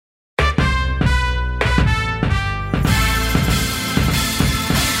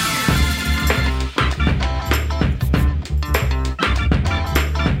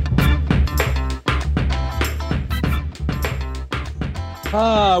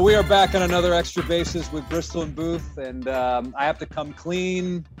We are back on another Extra Bases with Bristol and Booth, and I have to come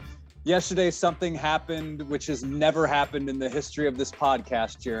clean. Yesterday, something happened which has never happened in the history of this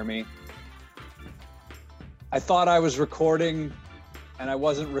podcast, Jeremy. I thought I was recording, and I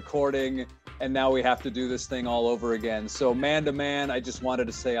wasn't recording, and now we have to do this thing all over again. So, man to man, I just wanted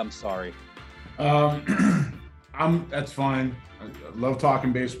to say I'm sorry. That's fine. I love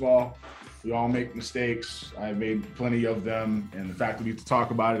talking baseball. We all make mistakes. I've made plenty of them, and the fact that we have to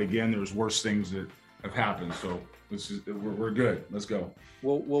talk about it again, there's worse things that have happened. So we're good. Let's go.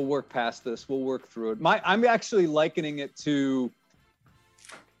 We'll work past this. We'll work through it. I'm actually likening it to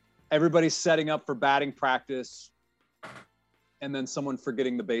everybody setting up for batting practice, and then someone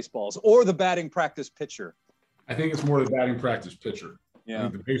forgetting the baseballs, or the batting practice pitcher. I think it's more the batting practice pitcher. Yeah. I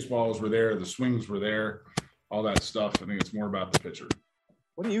think the baseballs were there, the swings were there, all that stuff. I think it's more about the pitcher.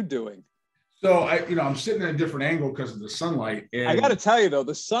 What are you doing? So I'm sitting at a different angle because of the sunlight. And I got to tell you though,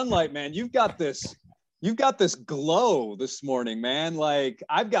 the sunlight, man, you've got this glow this morning, man. Like,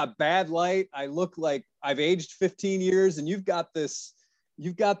 I've got bad light. I look like I've aged 15 years, and you've got this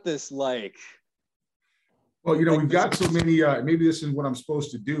like. Well, we've got so many. Maybe this is what I'm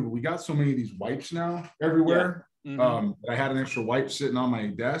supposed to do, but we got so many of these wipes now everywhere. Yeah. Mm-hmm. I had an extra wipe sitting on my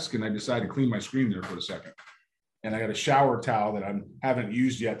desk, and I decided to clean my screen there for a second. And I got a shower towel that I haven't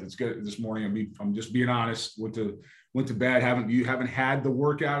used yet. That's good this morning. I'm just being honest. Went to bed. Haven't had the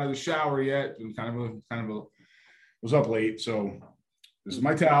workout of the shower yet. And kind of was up late. So this is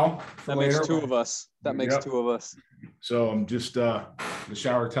my towel. That makes two of us. Two of us. So I'm just the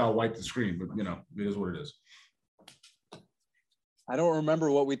shower towel wiped the screen, but it is what it is. I don't remember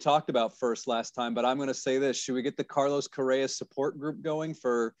what we talked about first last time, but I'm going to say this: should we get the Carlos Correa support group going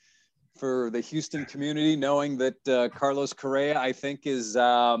for the Houston community, knowing that Carlos Correa, I think, is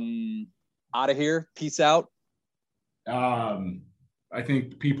out of here? Peace out. I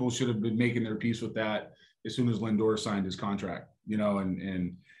think people should have been making their peace with that as soon as Lindor signed his contract,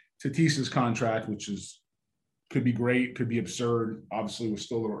 and Tatis's contract, which could be great, could be absurd. Obviously, was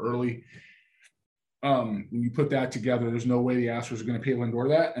still a little early. When you put that together, there's no way the Astros are going to pay Lindor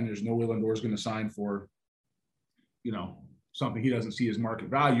that, and there's no way Lindor is going to sign for, something he doesn't see as market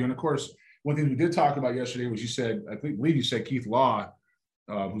value. And of course, one thing we did talk about yesterday was I believe you said Keith Law,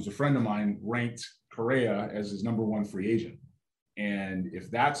 who's a friend of mine, ranked Correa as his number one free agent. And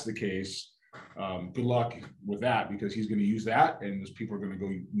if that's the case, good luck with that, because he's going to use that, and those people are going to go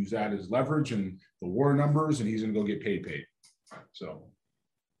use that as leverage and the WAR numbers, and he's going to go get paid. So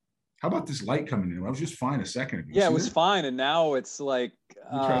how about this light coming in? I was just fine a second ago. Yeah, it was fine. And now it's like,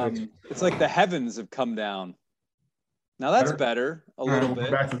 it's like the heavens have come down. Now that's better a little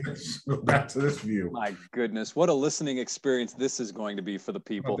bit. Go back to this view. My goodness, what a listening experience this is going to be for the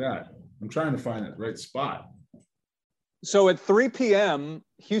people. How about that? I'm trying to find the right spot. So at 3 p.m.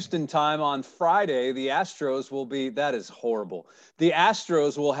 Houston time on Friday, the Astros will be, that is horrible. The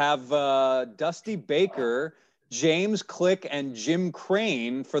Astros will have Dusty Baker, James Click, and Jim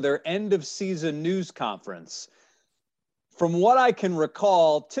Crane for their end of season news conference. From what I can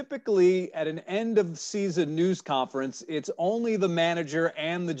recall, typically at an end of season news conference, it's only the manager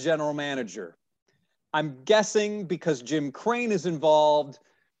and the general manager. I'm guessing because Jim Crane is involved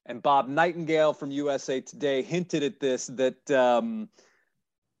and Bob Nightingale from USA Today hinted at this, that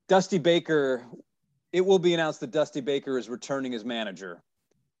Dusty Baker, it will be announced that Dusty Baker is returning as manager.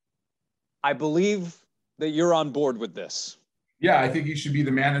 I believe that you're on board with this. Yeah, I think he should be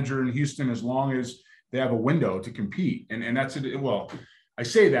the manager in Houston as long as they have a window to compete. And that's it. Well, I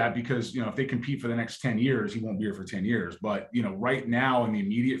say that because, if they compete for the next 10 years, he won't be here for 10 years. But, right now in the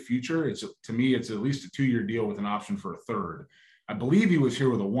immediate future, to me, it's at least a 2-year deal with an option for a third. I believe he was here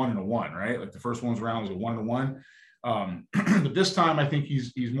with a 1-1, right? Like the first one's round was a 1-1. But this time I think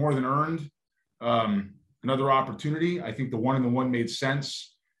he's more than earned another opportunity. I think the 1-1 made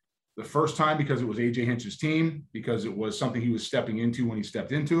sense the first time because it was AJ Hinch's team, because it was something he was stepping into when he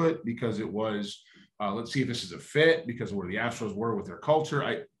stepped into it, because it was, let's see if this is a fit, because of where the Astros were with their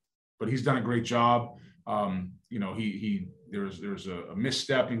culture. But he's done a great job. There's a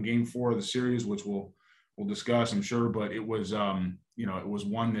misstep in Game 4 of the series, which we'll discuss, I'm sure. But it was, it was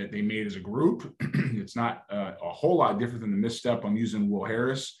one that they made as a group. It's not a whole lot different than the misstep on using Will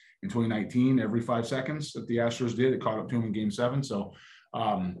Harris in 2019 every 5 seconds that the Astros did. It caught up to him in Game 7. So,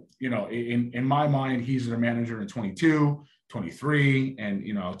 in my mind, he's their manager in 22. 23, and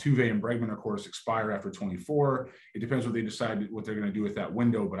Tuve and Bregman, of course, expire after 24. It depends what they decide what they're going to do with that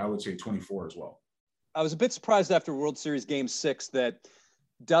window, but I would say 24 as well. I was a bit surprised after World Series Game 6 that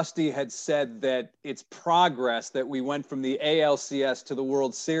Dusty had said that it's progress that we went from the ALCS to the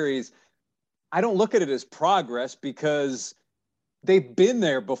World Series. I don't look at it as progress because they've been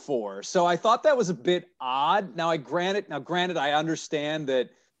there before. So I thought that was a bit odd. Granted, I understand that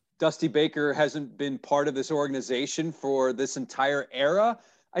Dusty Baker hasn't been part of this organization for this entire era.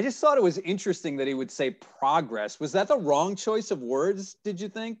 I just thought it was interesting that he would say progress. Was that the wrong choice of words, did you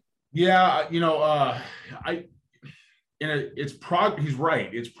think? Yeah, he's right.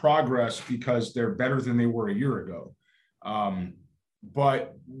 It's progress because they're better than they were a year ago.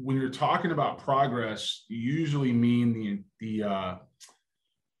 But when you're talking about progress, you usually mean it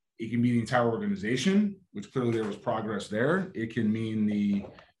can be the entire organization, which clearly there was progress there. It can mean the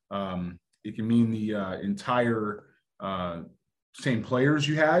entire same players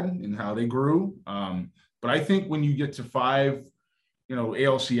you had and how they grew. But I think when you get to 5,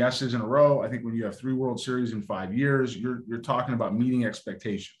 ALCSs in a row, I think when you have 3 World Series in 5 years, you're talking about meeting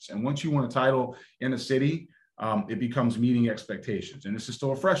expectations. And once you win a title in a city, it becomes meeting expectations. And this is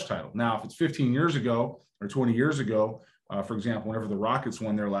still a fresh title. Now, if it's 15 years ago or 20 years ago, for example, whenever the Rockets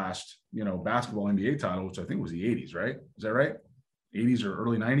won their last, basketball NBA title, which I think was the 80s, right? Is that right? 80s or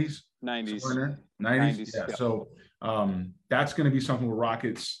early 90s? 90s. 90s. Yeah. Yep. So that's going to be something where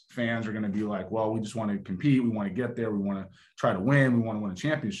Rockets fans are going to be like, well, we just want to compete. We want to get there. We want to try to win. We want to win a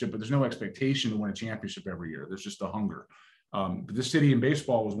championship, but there's no expectation to win a championship every year. There's just a hunger. But this city in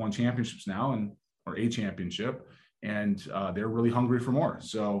baseball has won championships now or a championship, and they're really hungry for more.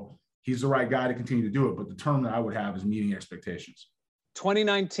 So he's the right guy to continue to do it. But the term that I would have is meeting expectations.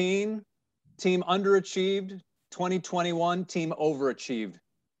 2019, team underachieved. 2021, team overachieved.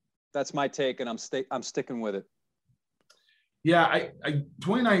 That's my take, and I'm sticking with it. Yeah, I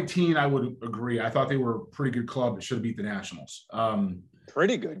 2019, I would agree. I thought they were a pretty good club that should have beat the Nationals.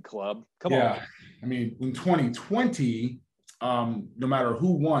 Pretty good club. Come on. Yeah, I mean, in 2020, no matter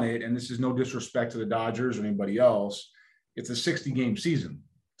who won it, and this is no disrespect to the Dodgers or anybody else, it's a 60-game season.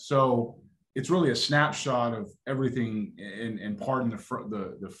 So it's really a snapshot of everything, and pardon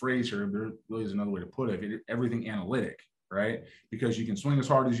the phrase here, there really is another way to put it, everything analytic, right? Because you can swing as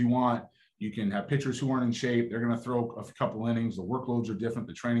hard as you want. You can have pitchers who aren't in shape. They're going to throw a couple innings. The workloads are different.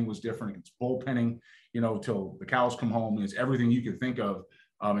 The training was different. It's bullpenning, till the cows come home. It's everything you can think of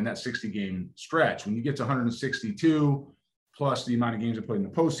in that 60-game stretch. When you get to 162, plus the amount of games they played in the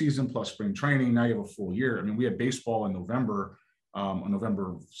postseason, plus spring training, now you have a full year. I mean, we had baseball in November, on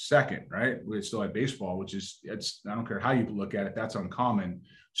November 2nd, right? We still had baseball, which is, I don't care how you look at it, that's uncommon.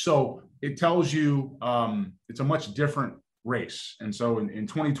 So it tells you it's a much different race. And so in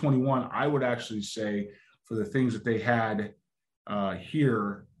 2021, I would actually say for the things that they had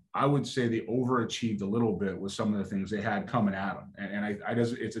here, I would say they overachieved a little bit with some of the things they had coming at them. And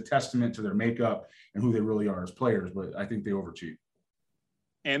it's a testament to their makeup and who they really are as players, but I think they overachieved.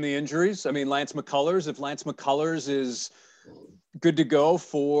 And the injuries. I mean, Lance McCullers, if Lance McCullers is good to go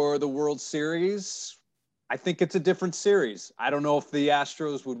for the World Series, I think it's a different series. I don't know if the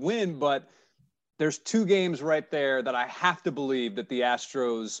Astros would win, but there's 2 games right there that I have to believe that the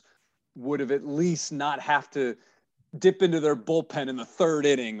Astros would have at least not have to dip into their bullpen in the 3rd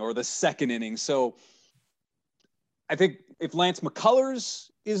inning or the 2nd inning. So I think if Lance McCullers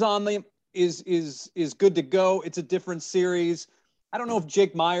is good to go, it's a different series. I don't know if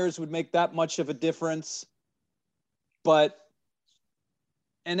Jake Myers would make that much of a difference,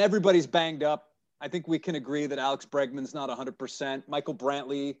 and everybody's banged up. I think we can agree that Alex Bregman's not 100%. Michael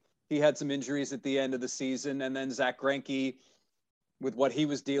Brantley, he had some injuries at the end of the season, and then Zach Greinke with what he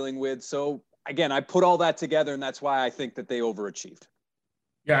was dealing with. So again, I put all that together, and that's why I think that they overachieved.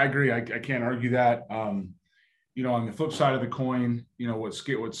 Yeah, I agree. I can't argue that. On the flip side of the coin,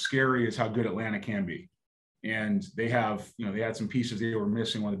 what's scary is how good Atlanta can be. And they have, they had some pieces they were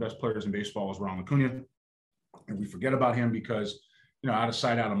missing. One of the best players in baseball was Ronald Acuna. And we forget about him because, out of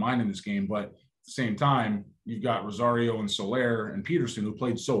sight, out of mind in this game. But at the same time, you've got Rosario and Soler and Peterson, who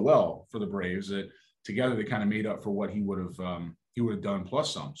played so well for the Braves that together they kind of made up for what he would have done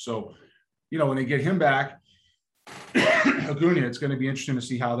plus some. So, when they get him back, Acuna, it's going to be interesting to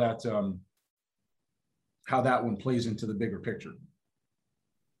see how that one plays into the bigger picture.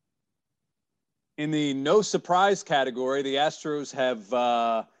 In the no surprise category, the Astros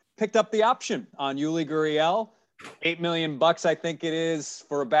have picked up the option on Yuli Gurriel. $8 million, I think it is,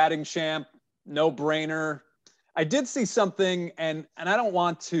 for a batting champ. No brainer. I did see something, and I don't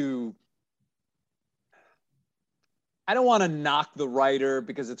want to knock the writer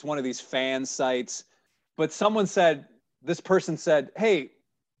because it's one of these fan sites, but this person said, hey,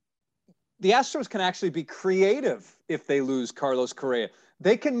 the Astros can actually be creative if they lose Carlos Correa.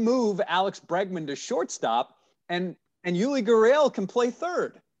 They can move Alex Bregman to shortstop, and Yuli Gurriel can play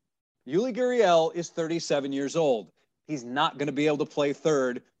third. Yuli Gurriel is 37 years old. He's not going to be able to play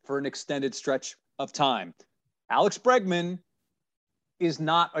third for an extended stretch of time. Alex Bregman is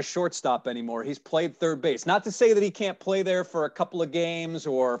not a shortstop anymore. He's played third base. Not to say that he can't play there for a couple of games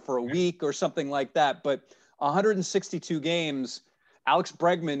or for a week or something like that, but 162 games, Alex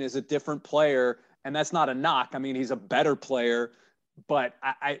Bregman is a different player, and that's not a knock. I mean, he's a better player, but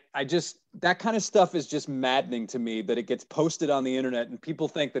I just, that kind of stuff is just maddening to me, that it gets posted on the internet and people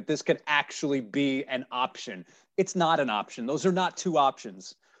think that this could actually be an option. It's not an option. Those are not two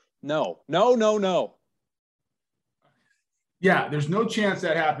options. No. Yeah, there's no chance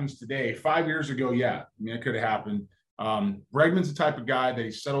that happens today. 5 years ago, yeah, I mean, it could have happened. Bregman's the type of guy that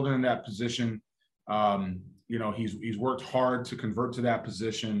he's settled in that position. He's worked hard to convert to that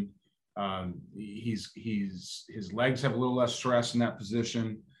position. His legs have a little less stress in that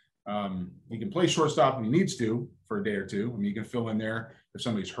position. He can play shortstop when he needs to for a day or two. I mean, he can fill in there. If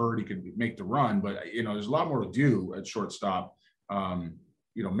somebody's hurt, he can make the run. But, there's a lot more to do at shortstop.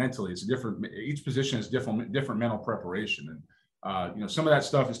 Mentally, it's each position has different mental preparation. And, some of that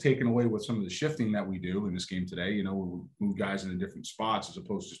stuff is taken away with some of the shifting that we do in this game today. We move guys into different spots as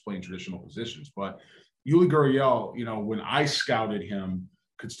opposed to just playing traditional positions. But Yuli Gurriel, when I scouted him,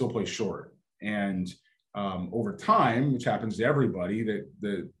 could still play short. And over time, which happens to everybody, that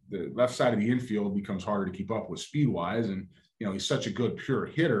the left side of the infield becomes harder to keep up with speed-wise. And, he's such a good pure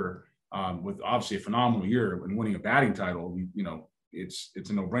hitter with obviously a phenomenal year and winning a batting title. It's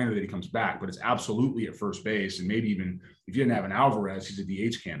a no-brainer that he comes back, but it's absolutely at first base. And maybe even if you didn't have an Alvarez, he's a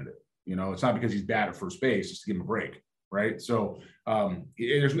DH candidate. It's not because he's bad at first base, it's to give him a break, right? So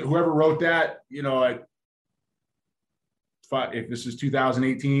there's whoever wrote that, if this is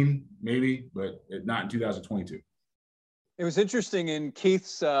 2018, maybe, but not in 2022. It was interesting in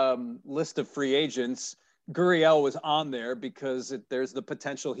Keith's list of free agents, Gurriel was on there because there's the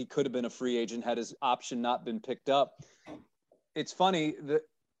potential he could have been a free agent had his option not been picked up. It's funny that,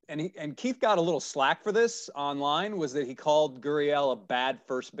 and Keith got a little slack for this online, was that he called Gurriel a bad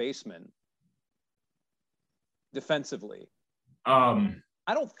first baseman defensively. I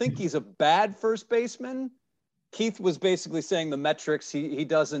don't think he's a bad first baseman. Keith was basically saying the metrics, he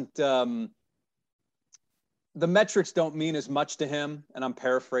doesn't, the metrics don't mean as much to him, and I'm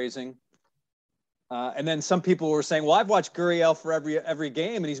paraphrasing. And then some people were saying, well, I've watched Gurriel for every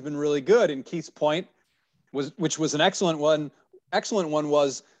game and he's been really good. And Keith's point which was an excellent one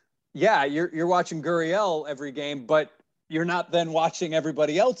was, yeah, you're watching Gurriel every game, but you're not then watching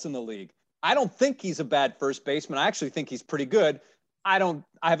everybody else in the league. I don't think he's a bad first baseman. I actually think he's pretty good. I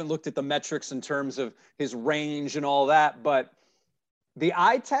haven't looked at the metrics in terms of his range and all that, but the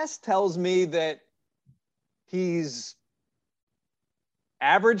eye test tells me that he's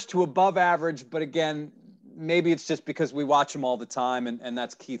average to above average, but again, maybe it's just because we watch him all the time, and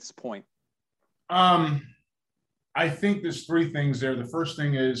that's Keith's point. I think there's three things there. The first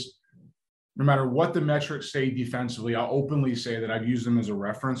thing is, no matter what the metrics say defensively, I'll openly say that I've used them as a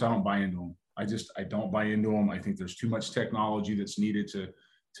reference. I don't buy into them. I don't buy into them. I think there's too much technology that's needed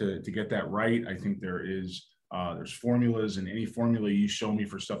to get that right. I think there's formulas, and any formula you show me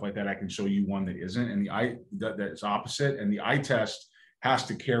for stuff like that, I can show you one that isn't, and that's opposite. And the eye test has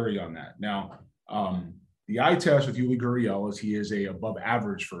to carry on that. Now, the eye test with Yuli Gurriel is he is a above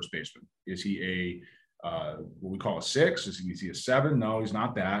average first baseman. Is he what we call a 6? Is he a 7? No, he's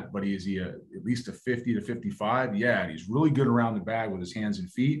not that. But is he at least a 50 to 55? Yeah, and he's really good around the bag with his hands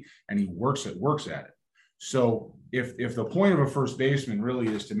and feet, and he works at it. So if the point of a first baseman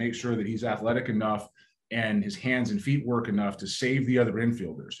really is to make sure that he's athletic enough and his hands and feet work enough to save the other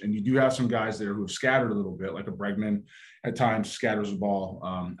infielders, and you do have some guys there who have scattered a little bit, like a Bregman at times scatters the ball.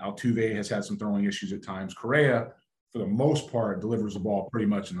 Altuve has had some throwing issues at times. Correa, for the most part, delivers the ball pretty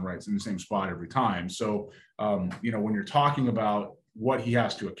much in the same spot every time. So, when you're talking about what he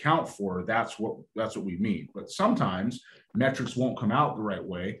has to account for, that's what we mean. But sometimes metrics won't come out the right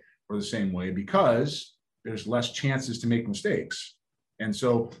way or the same way because there's less chances to make mistakes. And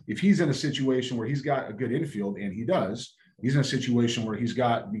so if he's in a situation where he's got a good infield, and he does, he's in a situation where he's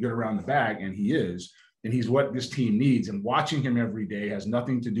got to be good around the bag, and he is, and he's what this team needs. And watching him every day has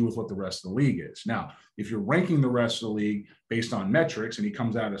nothing to do with what the rest of the league is. Now, if you're ranking the rest of the league based on metrics and he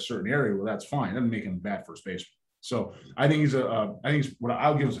comes out of a certain area, well, that's fine. It doesn't make him a bad first baseman. So I think he's what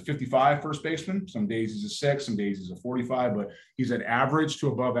I'll give is a 55 first baseman. Some days he's a 6, some days he's a 45, but he's an average to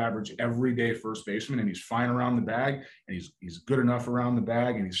above average everyday first baseman, and he's fine around the bag, and he's good enough around the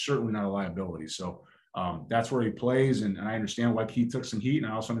bag, and he's certainly not a liability. So that's where he plays, and I understand why he took some heat, and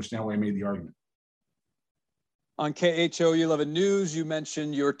I also understand why he made the argument. On KHO 11 News, you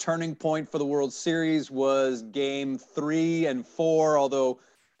mentioned your turning point for the World Series was game 3 and 4, although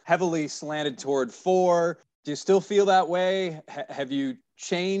heavily slanted toward 4. Do you still feel that way? Have you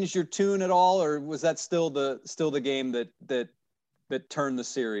changed your tune at all, or was that still the game that that turned the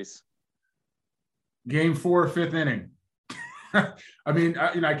series? Game 4, 5th inning. I mean,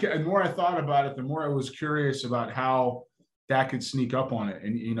 the more I thought about it, the more I was curious about how that could sneak up on it.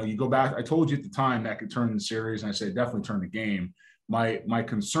 And, you go back, I told you at the time that could turn the series, and I said, definitely turn the game. My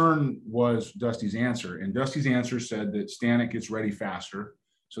concern was Dusty's answer, and Dusty's answer said that Stanek gets ready faster.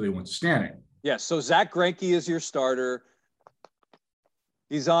 So they went to Stanek. Yes. So Zach Greinke is your starter.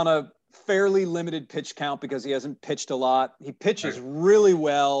 He's on a fairly limited pitch count because he hasn't pitched a lot. He pitches really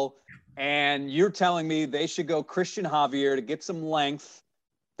well. And you're telling me they should go Christian Javier to get some length.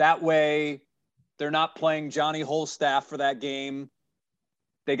 That way they're not playing Johnny Holstaff for that game.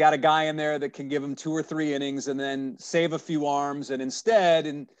 They got a guy in there that can give them 2 or 3 innings and then save a few arms. And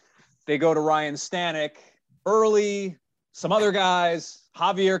instead, they go to Ryan Stanek early, some other guys.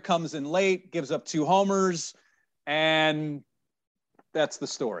 Javier comes in late, gives up 2 homers, and that's the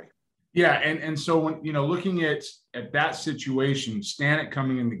story. Yeah, and so when looking at that situation, Stanek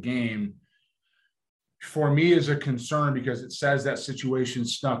coming in the game, for me is a concern because it says that situation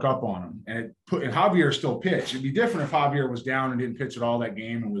snuck up on him, and Javier still pitched. It'd be different if Javier was down and didn't pitch at all that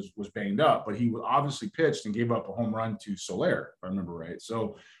game and was banged up, but he obviously pitched and gave up a home run to Soler, if I remember right.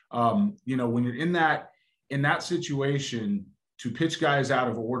 So when you're in that situation, to pitch guys out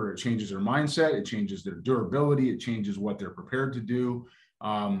of order, it changes their mindset, it changes their durability, it changes what they're prepared to do.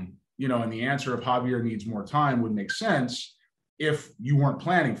 And the answer of Javier needs more time would make sense if you weren't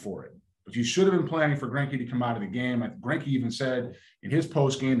planning for it. But you should have been planning for Greinke to come out of the game. Greinke even said in his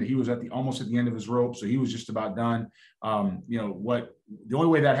post game that he was almost at the end of his rope, so he was just about done. The only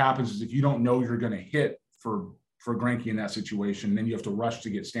way that happens is if you don't know you're going to hit for Greinke in that situation, then you have to rush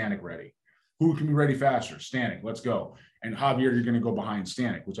to get Stanek ready. Who can be ready faster? Stanek, let's go. And Javier, you're going to go behind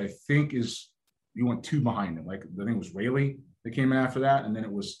Stanek, which I think you went 2 behind him. Like I think it was Raley that came in after that, and then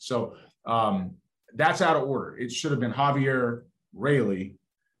it was that's out of order. It should have been Javier, Raley,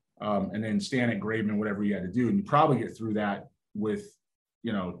 and then Stanek, Graveman, whatever you had to do, and you probably get through that with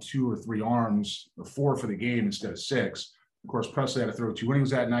 2 or 3 arms or 4 for the game instead of 6. Of course, Presley had to throw 2 innings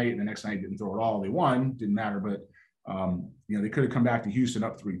that night, and the next night didn't throw at all. They won, didn't matter, but they could have come back to Houston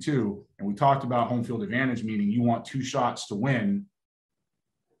up 3-2. And we talked about home field advantage, meaning you want 2 shots to win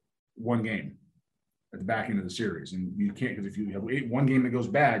 1 game at the back end of the series. And you can't, because if you have 1 game that goes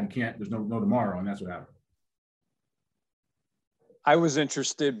bad, you can't, there's no tomorrow. And that's what happened. I was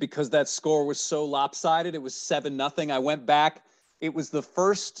interested because that score was so lopsided. It was 7-0. I went back. It was the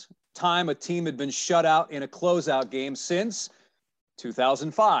first time a team had been shut out in a closeout game since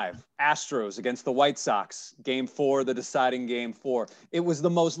 2005, Astros against the White Sox, Game 4, the deciding Game 4. It was the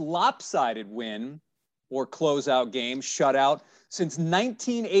most lopsided win or closeout game, shutout, since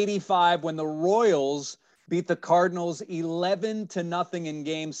 1985 when the Royals beat the Cardinals 11-0 in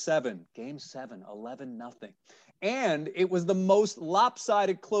Game 7. Game 7, 11-0. And it was the most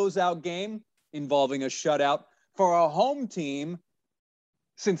lopsided closeout game involving a shutout for a home team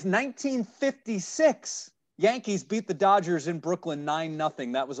since 1956. Yankees beat the Dodgers in Brooklyn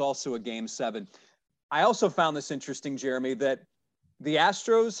 9-0. That was also a Game 7. I also found this interesting, Jeremy, that the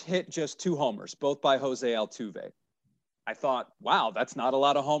Astros hit just 2 homers, both by Jose Altuve. I thought, wow, that's not a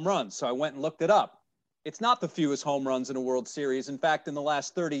lot of home runs. So I went and looked it up. It's not the fewest home runs in a World Series. In fact, in the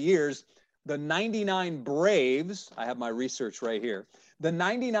last 30 years, the 99 Braves, I have my research right here, the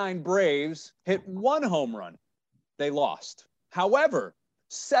 99 Braves hit 1 home run. They lost. However,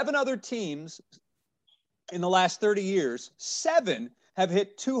 7 other teams in the last 30 years, 7 have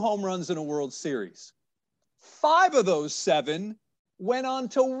hit 2 home runs in a World Series. 5 of those 7 went on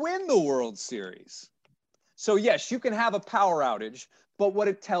to win the World Series. So yes, you can have a power outage, but what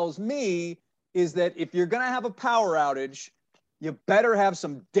it tells me is that if you're going to have a power outage, you better have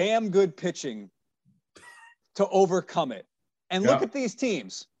some damn good pitching to overcome it. And look at these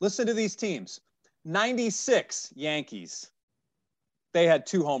teams. Listen to these teams. 96 Yankees. They had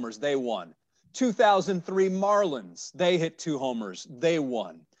 2 homers. They won. 2003 Marlins. They hit 2 homers. They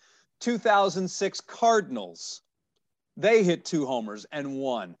won. 2006 Cardinals. They hit 2 homers and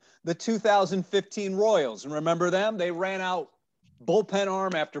won. The 2015 Royals. And remember them? They ran out bullpen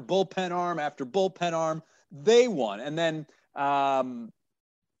arm after bullpen arm after bullpen arm. They won. And then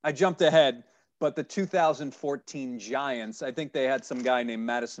I jumped ahead, but the 2014 Giants, I think they had some guy named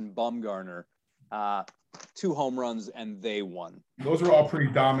Madison Bumgarner, 2 home runs, and they won. Those are all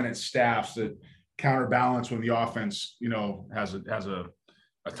pretty dominant staffs that counterbalance when the offense, has a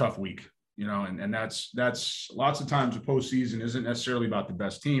tough week, and that's lots of times the postseason isn't necessarily about the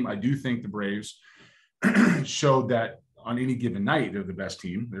best team. I do think the Braves showed that on any given night, they're the best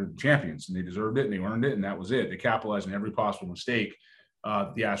team. They're the champions, and they deserved it, and they earned it, and that was it. They capitalized on every possible mistake.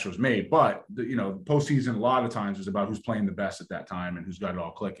 the Astros made. But you know, postseason a lot of times is about who's playing the best at that time and who's got it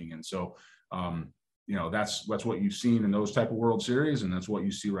all clicking. And so, you know, that's what you've seen in those type of World Series, and that's what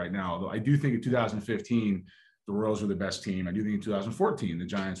you see right now. Although I do think in 2015 the Royals were the best team. I do think in 2014 the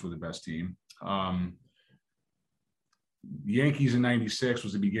Giants were the best team. The Yankees in '96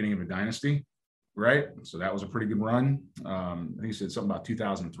 was the beginning of a dynasty, right? So that was a pretty good run. I think you said something about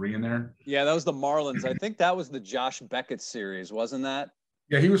 2003 in there. Yeah, that was the Marlins. I think that was the Josh Beckett series, wasn't that?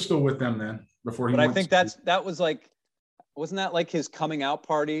 Yeah, he was still with them then before he. But I think that was like, wasn't that like his coming out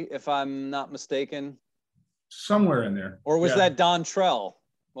party, if I'm not mistaken? Somewhere in there. Or was that Dontrell?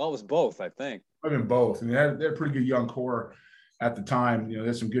 Well, it was both, I think. I've been both. I mean, they had a pretty good young core at the time. You know,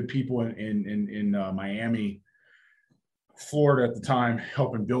 there's some good people in Miami, Florida at the time,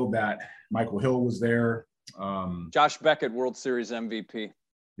 helping build that. Michael Hill was there. Josh Beckett, World Series MVP.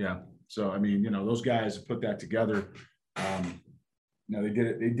 Yeah. So I mean, you know, those guys put that together. You know, they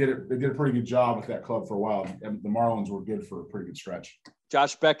did a pretty good job with that club for a while. And the Marlins were good for a pretty good stretch.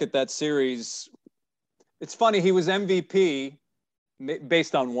 Josh Beckett, that series. It's funny, he was MVP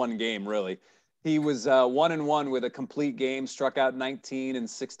based on one game, really. He was 1-1 with a complete game, struck out 19 in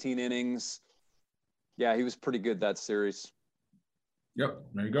 16 innings. Yeah, he was pretty good that series. Yep,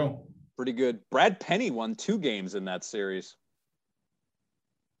 there you go. Pretty good. Brad Penny won 2 games in that series.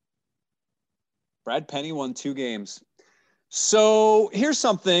 Brad Penny won 2 games. So here's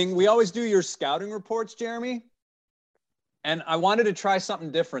something. We always do your scouting reports, Jeremy. And I wanted to try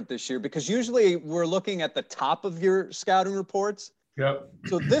something different this year because usually we're looking at the top of your scouting reports. Yep.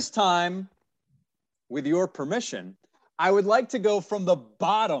 So this time, with your permission, I would like to go from the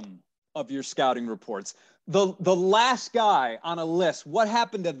bottom of your scouting reports. The last guy on a list, what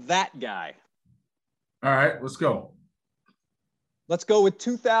happened to that guy? All right, let's go. Let's go with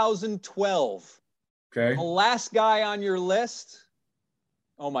 2012. Okay. The last guy on your list.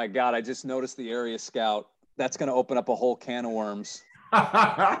 Oh my God, I just noticed the area scout. That's going to open up a whole can of worms.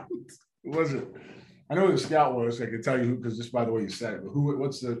 What was it? I know who the scout was. I can tell you who, because just by the way you said it. But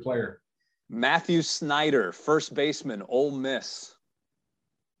what's the player? Matthew Snyder, first baseman, Ole Miss.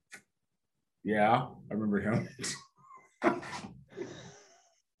 Yeah, I remember him.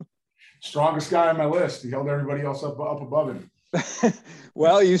 Strongest guy on my list. He held everybody else up above him.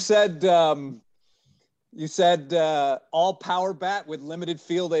 Well, you said all power bat with limited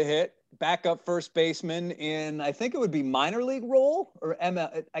field to hit, backup first baseman in, I think it would be minor league role or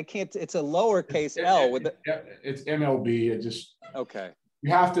ML. I can't. It's a lowercase L with it's MLB. It just okay. You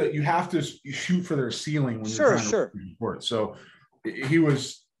have to shoot for their ceiling when you're trying to report. So he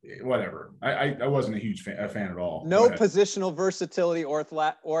was whatever. I wasn't a huge fan at all. No positional versatility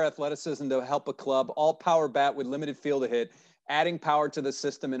or athleticism to help a club. All power bat with limited field to hit. Adding power to the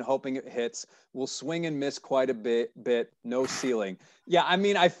system and hoping it hits. Will swing and miss quite a bit. No ceiling. Yeah, I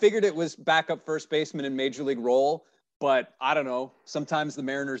mean, I figured it was backup first baseman in major league role, but I don't know. Sometimes the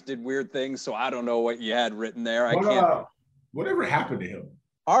Mariners did weird things, so I don't know what you had written there. I can't. Whatever happened to him?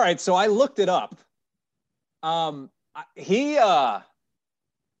 All right, so I looked it up. Let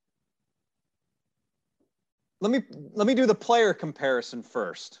me do the player comparison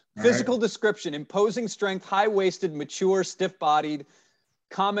first. All Physical description: imposing strength, high-waisted, mature, stiff-bodied.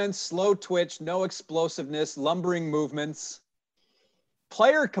 Comments: slow twitch, no explosiveness, lumbering movements.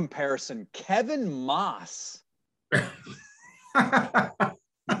 Player comparison: Kevin Moss.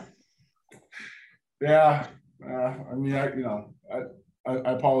 Yeah, I mean, I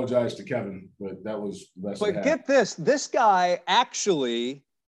apologize to Kevin, but that was the best. But get this guy actually,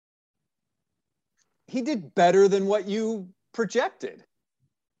 he did better than what you projected.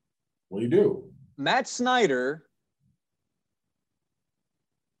 What do you do? Matt Snyder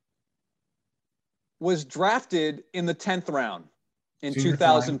was drafted in the 10th round in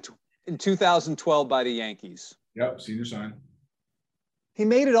 2012 by the Yankees. Yep, senior sign. He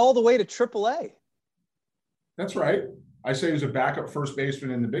made it all the way to AAA. That's right. I say he was a backup first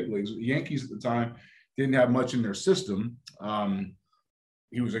baseman in the big leagues. The Yankees at the time didn't have much in their system.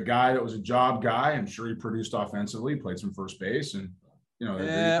 He was a guy that was a job guy. I'm sure he produced offensively, played some first base, and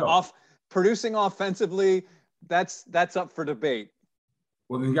producing offensively, that's up for debate.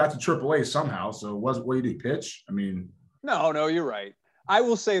 Well, then he got to AAA somehow. So what do you do? Pitch? I mean, no, you're right. I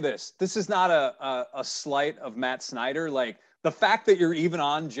will say this: this is not a slight of Matt Snyder. Like the fact that you're even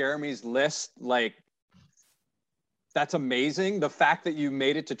on Jeremy's list, like that's amazing. The fact that you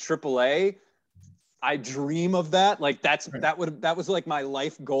made it to AAA. I dream of that. Like that was like my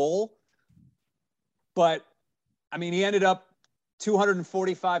life goal. But I mean, he ended up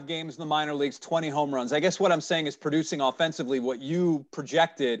 245 games in the minor leagues, 20 home runs. I guess what I'm saying is producing offensively what you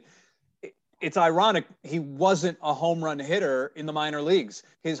projected. it's ironic. He wasn't a home run hitter in the minor leagues.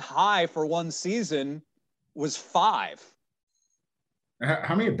 His high for one season was 5.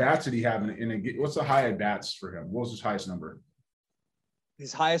 How many at-bats did he have in a what's the high at-bats for him? What was his highest number?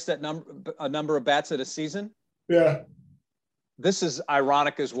 His highest a number of bats at a season? Yeah. This is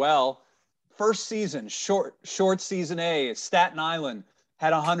ironic as well. First season, short season A, Staten Island,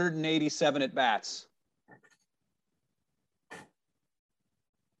 had 187 at-bats.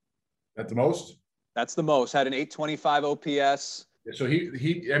 At the most? That's the most. Had an 825 OPS. So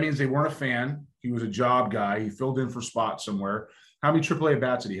that means they weren't a fan. He was a job guy. He filled in for spots somewhere. How many AAA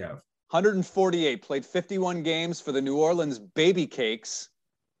at-bats did he have? 148. Played 51 games for the New Orleans Baby Cakes.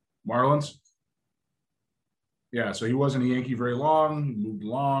 Marlins? Yeah, so he wasn't a Yankee very long. He moved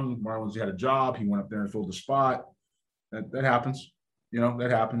along. Marlins had a job. He went up there and filled a spot. That happens. That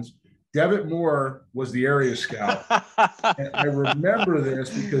happens. Devitt Moore was the area scout. And I remember this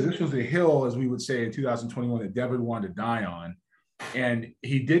because this was a hill, as we would say in 2021, that Devitt wanted to die on. And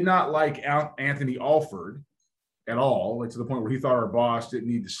he did not like Anthony Alford at all, like to the point where he thought our boss didn't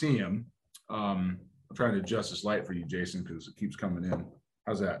need to see him. I'm trying to adjust this light for you, Jason, because it keeps coming in.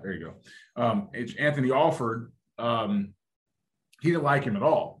 How's that? There you go. It's Anthony Alford. He didn't like him at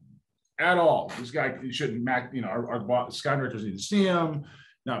all. At all. This guy, he shouldn't, our boss, scout directors need to see him.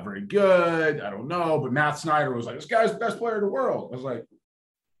 Not very good. I don't know. But Matt Snyder was like, this guy's the best player in the world. I was like,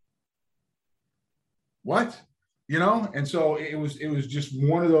 what? And so it was just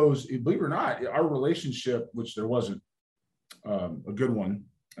one of those, believe it or not, our relationship, which there wasn't a good one,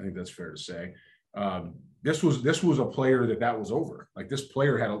 I think that's fair to say. This was a player that was over. Like this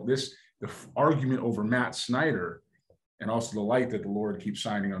player had the argument over Matt Snyder, and also the light that the Lord keeps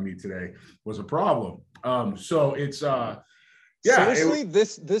shining on me today was a problem. So it's seriously,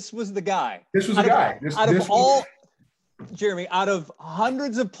 this was the guy. This was the guy. Jeremy, out of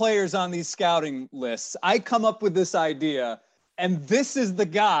hundreds of players on these scouting lists, I come up with this idea, and this is the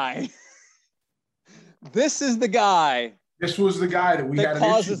guy. This is the guy. This was the guy that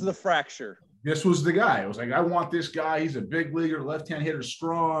causes the fracture. This was the guy. I was like, I want this guy. He's a big leaguer, left-hand hitter,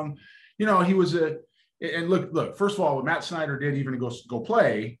 strong. He was and look, first of all, what Matt Snyder did, even to go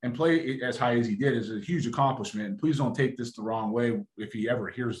play as high as he did, is a huge accomplishment. And please don't take this the wrong way if he ever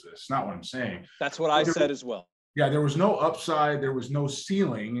hears this. It's not what I'm saying. That's what I said as well. Yeah, there was no upside. There was no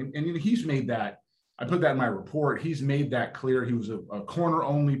ceiling. And he's made that. I put that in my report. He's made that clear. He was a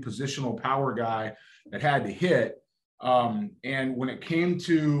corner-only positional power guy that had to hit. And when it came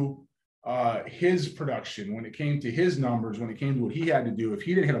to his production, when it came to his numbers, when it came to what he had to do, if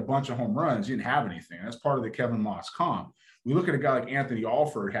he didn't hit a bunch of home runs, he didn't have anything. That's part of the Kevin Moss comp. We look at a guy like Anthony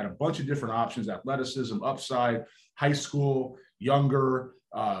Alford, had a bunch of different options: athleticism, upside, high school, younger,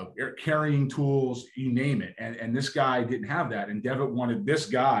 carrying tools, you name it. And this guy didn't have that. And Devitt wanted this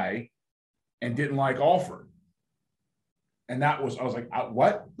guy and didn't like Alford. And I was like,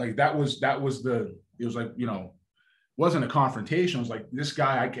 what? Like it was like, wasn't a confrontation. It was like, this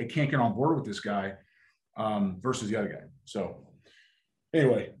guy, I can't get on board with this guy versus the other guy. So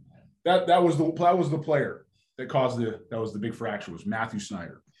anyway, that was the player that caused that was the big fracture, was Matthew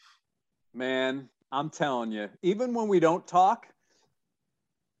Snyder. Man, I'm telling you, even when we don't talk,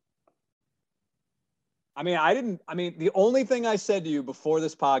 the only thing I said to you before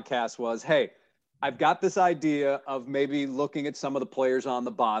this podcast was, hey, I've got this idea of maybe looking at some of the players on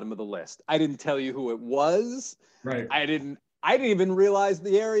the bottom of the list. I didn't tell you who it was. Right. I didn't even realize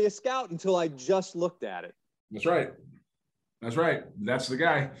the area scout until I just looked at it. That's right. That's the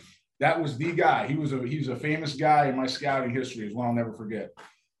guy. That was the guy. He was a famous guy in my scouting history. Is one I'll never forget.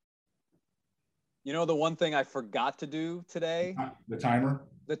 The one thing I forgot to do today? The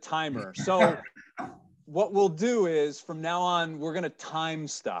timer. So what we'll do is from now on, we're going to time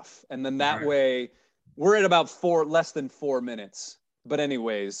stuff. And then that way we're at about less than 4 minutes. But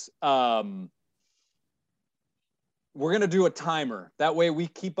anyways, we're going to do a timer. That way we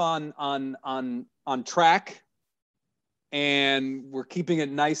keep on track, and we're keeping it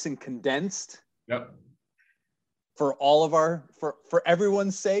nice and condensed. Yep. For all of for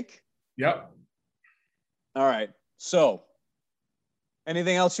everyone's sake. Yep. All right. So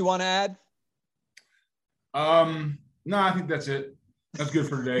anything else you want to add? No, I think that's it. That's good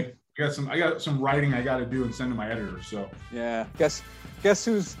for today. I got some writing I got to do and send to my editor. So yeah, guess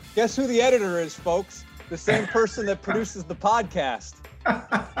who the editor is, folks? The same person that produces the podcast.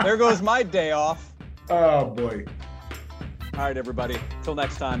 There goes my day off. Oh boy. All right, everybody. Till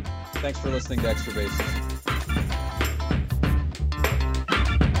next time. Thanks for listening to Extra Bases.